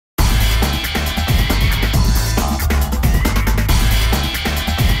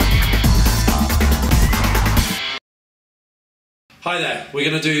Hi there, we're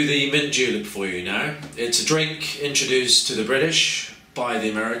going to do the mint julep for you now. It's a drink introduced to the British by the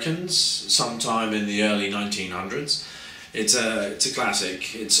Americans sometime in the early 1900s. It's a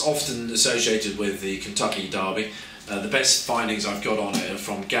classic. It's often associated with the Kentucky Derby. The best findings I've got on it are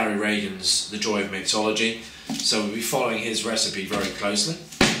from Gary Reagan's The Joy of Mixology, so we'll be following his recipe very closely.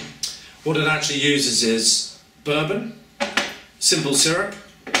 What it actually uses is bourbon, simple syrup,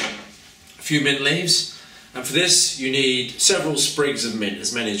 a few mint leaves, and for this you need several sprigs of mint,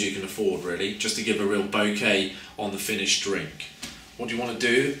 as many as you can afford really, just to give a real bouquet on the finished drink. What you want to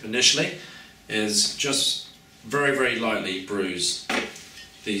do initially is just very lightly bruise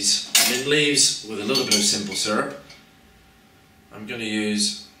these mint leaves with a little bit of simple syrup. I'm going to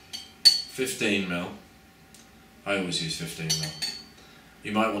use 15ml. I always use 15ml.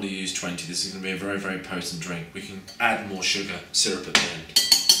 You might want to use 20. This is going to be a very potent drink. We can add more sugar syrup at the end.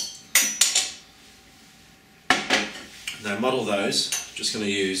 Now muddle those. Just going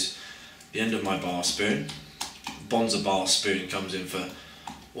to use the end of my bar spoon. Bonza bar spoon comes in for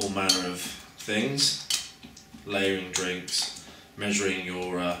all manner of things. Layering drinks, measuring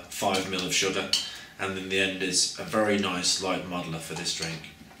your 5ml of sugar, and then the end is a very nice light muddler for this drink.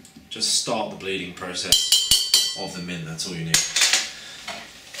 Just start the bleeding process of the mint, that's all you need.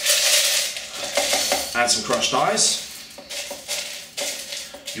 Add some crushed ice.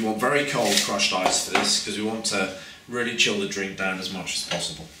 You want very cold crushed ice for this because we want to really chill the drink down as much as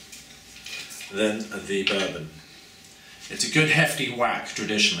possible. Then the bourbon. It's a good hefty whack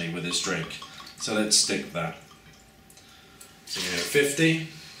traditionally with this drink, so let's stick with that. So you know, 50,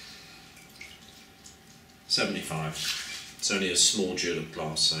 75. It's only a small julep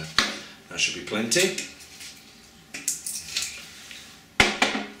glass, so that should be plenty.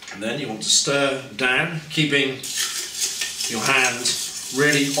 And then you want to stir down, keeping your hand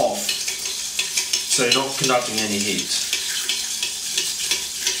really off, so you're not conducting any heat.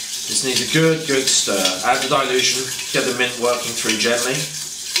 This needs a good stir. Add the dilution, get the mint working through gently,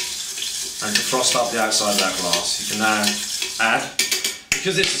 and to frost up the outside of that glass. You can now add,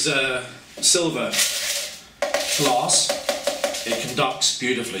 because this is a silver glass, it conducts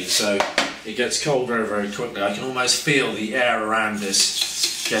beautifully, so it gets cold very quickly. I can almost feel the air around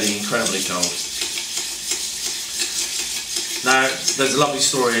this getting incredibly cold. Now, there's a lovely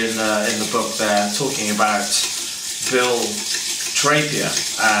story in the book there talking about Bill Trapier,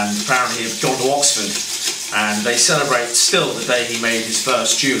 and apparently he had gone to Oxford, and they celebrate still the day he made his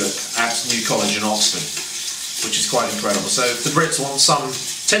first julep at New College in Oxford, which is quite incredible. So if the Brits want some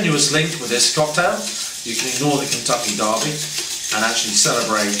tenuous link with this cocktail, you can ignore the Kentucky Derby and actually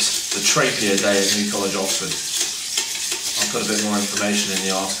celebrate the Trapier Day at New College, Oxford. I'll put a bit more information in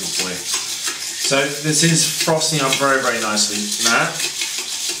the article for you. So this is frosting up very nicely now.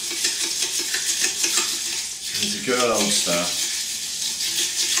 It's a good old stir.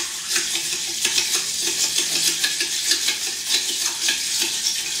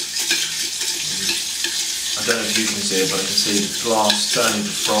 I don't know if you can see it, but I can see the glass turning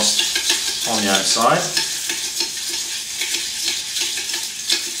to frost on the outside.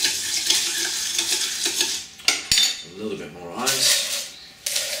 A little bit more ice.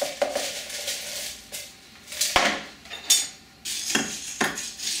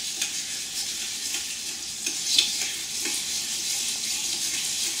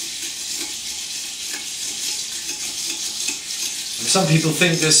 Some people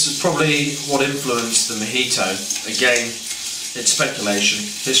think this is probably what influenced the mojito. Again, it's speculation.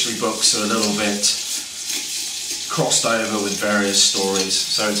 History books are a little bit crossed over with various stories,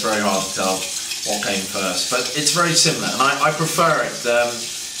 so it's very hard to tell what came first. But it's very similar, and I prefer it.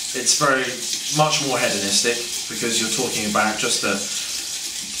 It's very much more hedonistic because you're talking about just a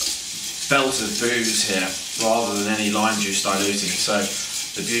belt of booze here rather than any lime juice diluting. So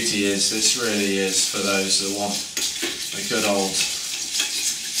the beauty is this really is for those that want a good old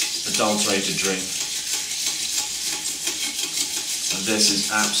adulterated drink. And this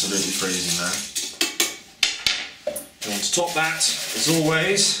is absolutely freezing now. You want to top that, as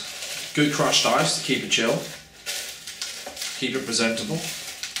always, good crushed ice to keep it chill, keep it presentable.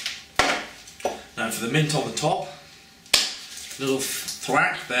 Now for the mint on the top, little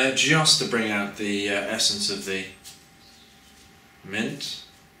thwack there just to bring out the essence of the mint.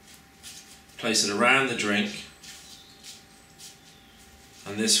 Place it around the drink,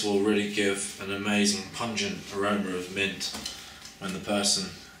 and this will really give an amazing pungent aroma of mint when the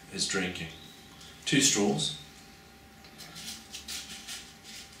person is drinking. 2 straws.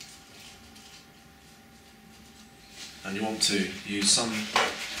 And you want to use some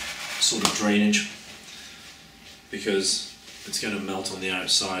sort of drainage because it's going to melt on the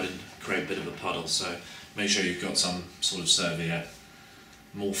outside and create a bit of a puddle, so Make sure you've got some sort of serviette.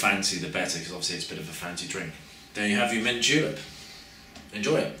 More fancy the better, because obviously it's a bit of a fancy drink. There you have your mint julep.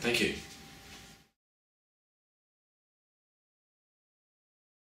 Enjoy it. Thank you.